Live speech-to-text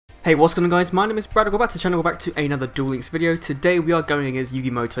Hey, what's going on guys, my name is Brad, welcome back to the channel, welcome back to another Duel Links video. Today we are going as Yugi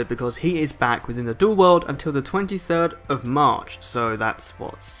Muto because he is back within the Duel world until the 23rd of March. So that's,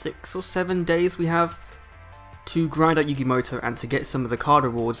 what, 6 or 7 days we have to grind out Yugi Muto and to get some of the card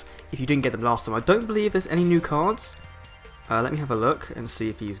rewards if you didn't get them last time. I don't believe there's any new cards. Let me have a look and see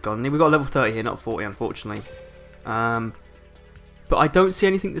if he's gone. We've got a level 30 here, not 40 unfortunately. But I don't see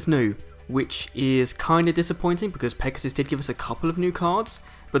anything that's new, which is kind of disappointing because Pegasus did give us a couple of new cards,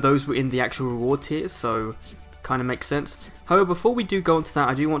 but those were in the actual reward tiers, so kind of makes sense. However, before we do go into that,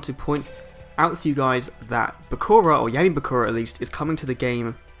 I do want to point out to you guys that Bakura, or Yami Bakura at least, is coming to the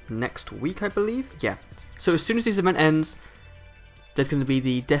game next week, I believe? Yeah. So as soon as this event ends, there's going to be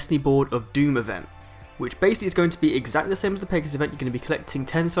the Destiny Board of Doom event, which basically is going to be exactly the same as the Pegasus event. You're going to be collecting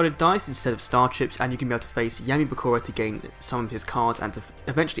 10-sided dice instead of star chips, and you can be able to face Yami Bakura to gain some of his cards and to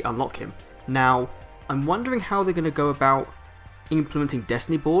eventually unlock him. Now, I'm wondering how they're going to go about implementing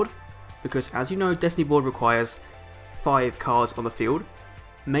Destiny Board, because as you know, Destiny Board requires 5 cards on the field.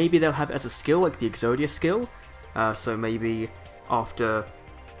 Maybe they'll have it as a skill, like the Exodia skill, so maybe after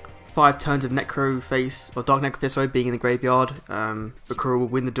 5 turns of Necroface, or Dark Necroface, sorry, being in the graveyard, Bakura will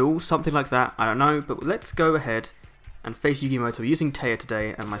win the duel, something like that, I don't know, but let's go ahead and face Yugi Muto. We're using Taya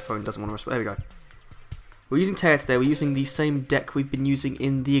today, and my phone doesn't want to respond. There we go. We're using Taya today, we're using the same deck we've been using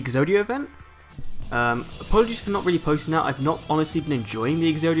in the Exodia event. Apologies for not really posting that. I've not honestly been enjoying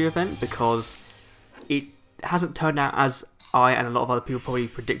the Exodia event because it hasn't turned out as I and a lot of other people probably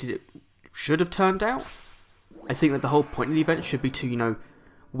predicted it should have turned out. I think that the whole point of the event should be to, you know,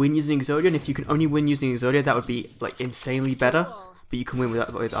 win using Exodia, and if you can only win using Exodia, that would be like insanely better, but you can win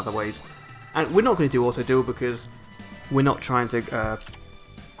with other ways. And we're not going to do Auto Duel because we're not trying to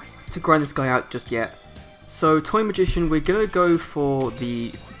grind this guy out just yet. So Toy Magician, we're going to go for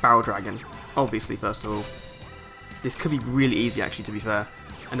the Barrel Dragon. Obviously, first of all. This could be really easy actually, to be fair,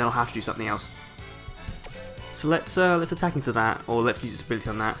 and then I'll have to do something else. So let's attack into that, or let's use its ability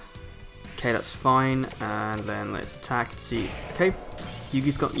on that. Okay, that's fine, and then let's attack and see. Okay,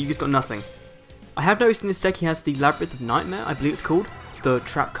 Yugi's got nothing. I have noticed in this deck he has the Labyrinth of Nightmare, I believe it's called, the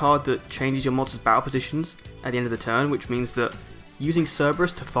trap card that changes your monster's battle positions at the end of the turn, which means that using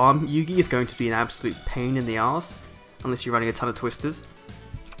Cerberus to farm Yugi is going to be an absolute pain in the arse, unless you're running a ton of twisters.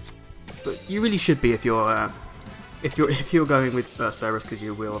 But you really should be if you're going with Cerberus, because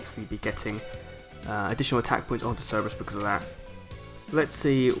you will obviously be getting additional attack points onto Cerberus because of that. Let's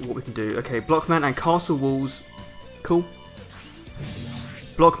see what we can do. Okay, Blockman and Castle Walls, cool.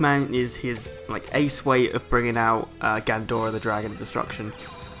 Blockman is his like ace way of bringing out Gandora, the Dragon of Destruction.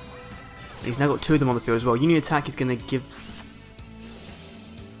 And he's now got 2 of them on the field as well. Union attack is going to give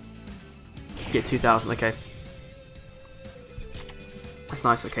 2,000. Okay. That's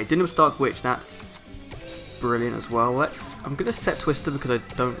nice. Okay, Dinner Stark Witch, that's brilliant as well. I'm going to set Twister because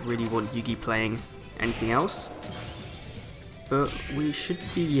I don't really want Yugi playing anything else. But we should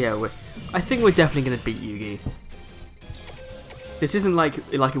be, yeah, I think we're definitely going to beat Yugi. This isn't like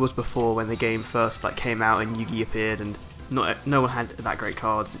it was before when the game first came out and Yugi appeared and no one had that great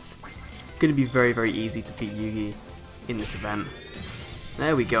cards. It's going to be very, very easy to beat Yugi in this event.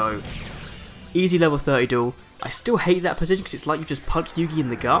 There we go. Easy level 30 duel. I still hate that position because it's like you just punched Yugi in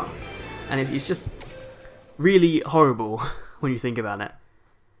the gut, and it's just really horrible when you think about it.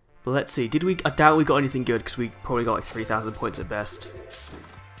 But let's see, I doubt we got anything good because we probably got like 3,000 points at best.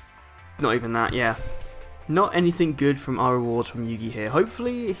 Not even that, yeah. Not anything good from our rewards from Yugi here.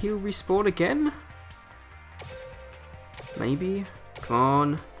 Hopefully he'll respawn again? Maybe? Come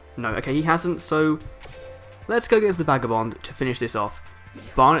on. No, okay, he hasn't, so let's go against the Vagabond to finish this off.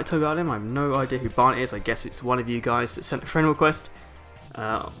 Barnet told him. I have no idea who Barnet is. I guess it's one of you guys that sent a friend request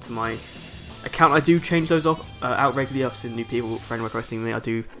to my account. I do change those out regularly. I've seen new people friend requesting me. I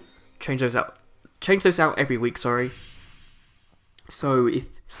do change those out every week. Sorry. So if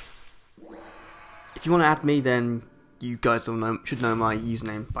you want to add me, then you guys should know my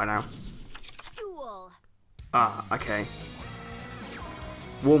username by now. Duel. Ah, okay.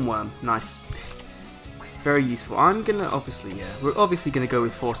 Warm Worm, nice. Very useful. I'm gonna we're obviously gonna go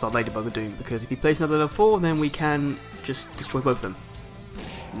with 4-star Ladybug of Doom because if he plays another level 4, then we can just destroy both of them.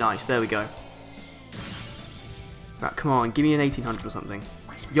 Nice, there we go. Right, come on, give me an 1800 or something.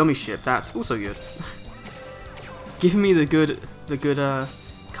 Yomi ship, that's also good. Give me the good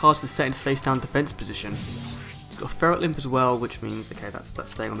cards to set in face down defense position. He's got Ferret Limp as well, which means okay, that's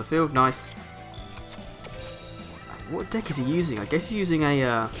staying on the field. Nice. What deck is he using? I guess he's using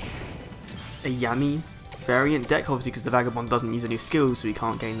a Yami variant deck, obviously because the Vagabond doesn't use any skills, so he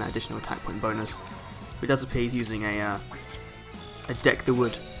can't gain that additional attack point bonus. But it does appear he's using a deck that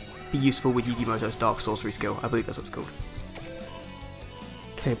would be useful with Yugi Muto's Dark Sorcery skill. I believe that's what it's called.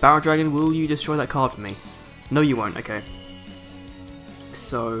 Okay, Barrel Dragon, will you destroy that card for me? No, you won't. Okay.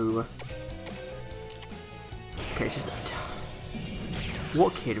 So... okay, it's just...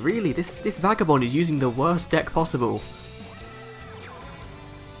 what kid? Really? This Vagabond is using the worst deck possible.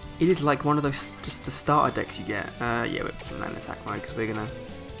 It is like one of those, just the starter decks you get. Yeah, we're land attack mode, because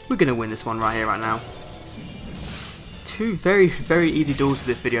we're gonna win this one right here, right now. Two very, very easy duels for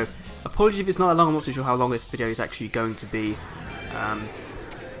this video. Apologies if it's not that long, I'm not too sure how long this video is actually going to be.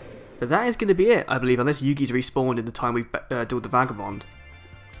 But that is going to be it, I believe, unless Yugi's respawned in the time we dueled the Vagabond.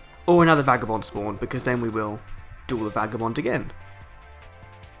 Or another Vagabond spawned, because then we will duel the Vagabond again.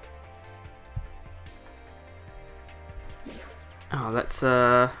 Oh, let's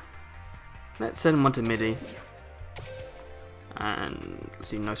send one to MIDI. And let's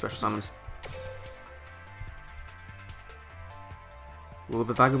see, no special summons. Will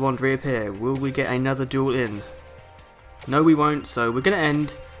the Vagabond reappear? Will we get another duel in? No, we won't, so we're going to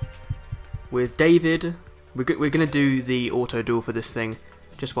end with David. We're going to do the auto duel for this thing,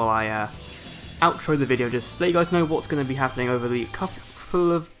 just while I outro the video, just to let you guys know what's going to be happening over the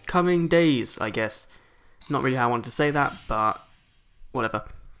couple of coming days, I guess. Not really how I wanted to say that, but whatever.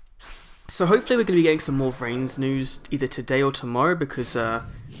 So hopefully we're going to be getting some more Vrains news either today or tomorrow, because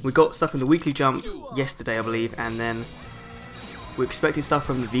we got stuff from the Weekly Jump yesterday, I believe, and then we're expecting stuff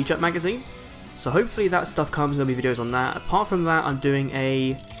from the VJump magazine. So hopefully that stuff comes, there'll be videos on that. Apart from that, I'm doing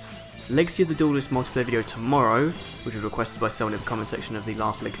a Legacy of the Duelist multiplayer video tomorrow, which was requested by someone in the comment section of the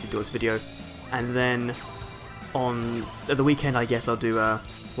last Legacy Duelist video. And then on the weekend, I guess I'll do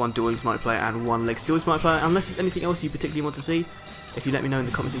one Duels multiplayer and one Legacy Duelist multiplayer, unless there's anything else you particularly want to see. If you let me know in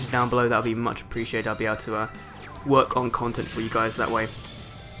the comment section down below, that would be much appreciated. I'll be able to work on content for you guys that way.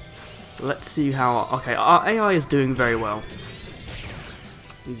 Let's see how... okay, our AI is doing very well.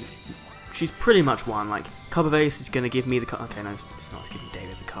 She's pretty much won. Like, Cup of Ace is going to give me the card. Okay, no, it's not. It's giving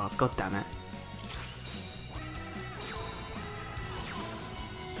David the cards. God damn it.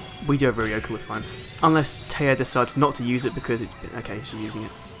 We do have Ryoka with fine. Unless Taya decides not to use it because it's been... okay, she's using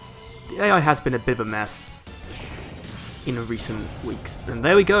it. The AI has been a bit of a mess in recent weeks. And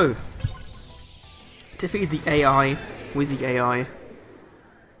there we go. Defeated the AI with the AI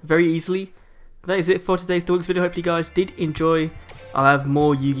very easily. That is it for today's Duels video. Hopefully you guys did enjoy. I'll have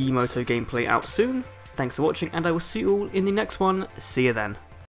more Yugi Muto gameplay out soon. Thanks for watching, and I will see you all in the next one. See you then.